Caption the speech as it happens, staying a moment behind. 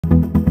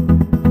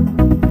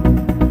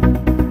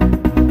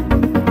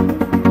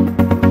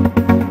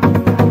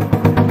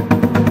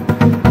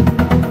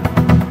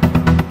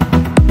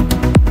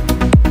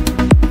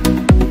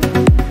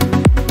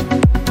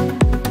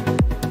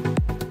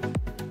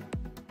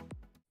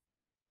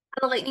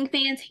The Lightning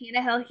fans,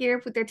 Hannah Hill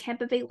here with their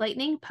Tampa Bay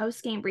Lightning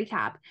post-game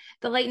recap.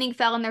 The Lightning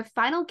fell in their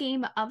final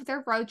game of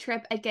their road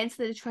trip against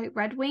the Detroit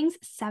Red Wings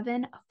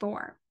 7-4.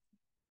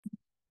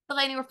 The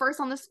Lightning were first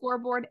on the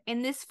scoreboard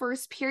in this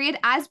first period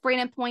as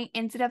Brayden Point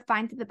ended up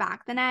finding the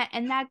back of the net.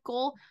 And that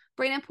goal,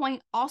 Brayden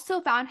Point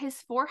also found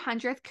his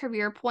 400th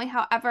career point.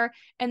 However,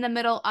 in the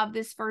middle of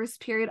this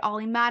first period,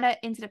 Olli Määttä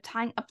ended up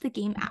tying up the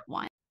game at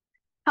 1.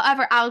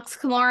 However, Alex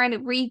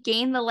Killorn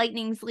regained the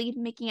Lightning's lead,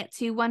 making it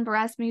 2-1.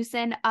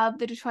 Rasmussen of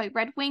the Detroit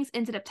Red Wings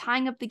ended up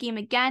tying up the game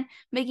again,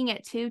 making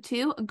it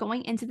 2-2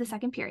 going into the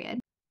second period.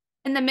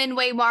 In the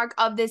midway mark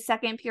of this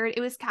second period,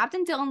 it was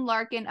Captain Dylan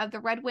Larkin of the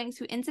Red Wings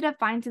who ended up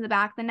finding the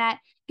back of the net,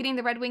 getting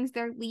the Red Wings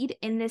their lead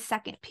in this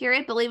second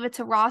period. But leave it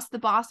to Ross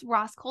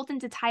Colton,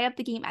 to tie up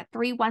the game at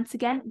 3 once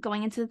again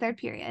going into the third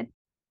period.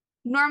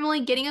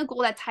 Normally, getting a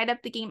goal that tied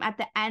up the game at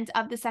the end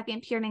of the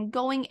second period and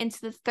going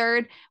into the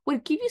third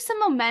would give you some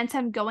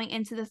momentum going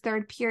into the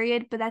third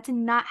period, but that did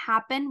not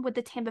happen with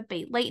the Tampa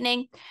Bay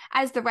Lightning,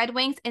 as the Red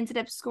Wings ended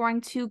up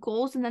scoring 2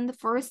 goals in the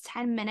first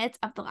 10 minutes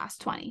of the last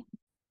 20.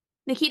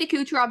 Nikita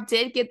Kucherov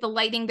did give the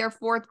Lightning their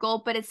 4th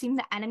goal, but it seemed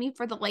the enemy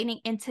for the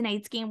Lightning in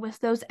tonight's game was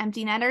those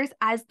empty netters,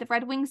 as the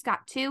Red Wings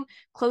got 2,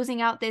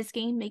 closing out this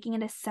game, making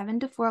it a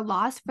 7-4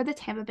 loss for the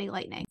Tampa Bay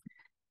Lightning.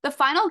 The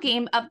final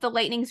game of the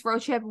Lightning's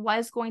road trip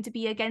was going to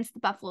be against the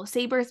Buffalo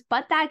Sabres,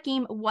 but that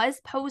game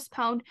was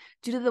postponed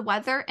due to the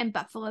weather in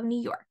Buffalo,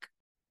 New York.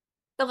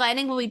 The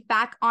Lightning will be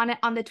back on it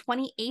on the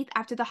 28th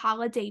after the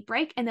holiday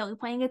break, and they'll be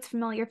playing its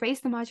familiar face,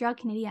 the Montreal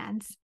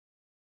Canadiens.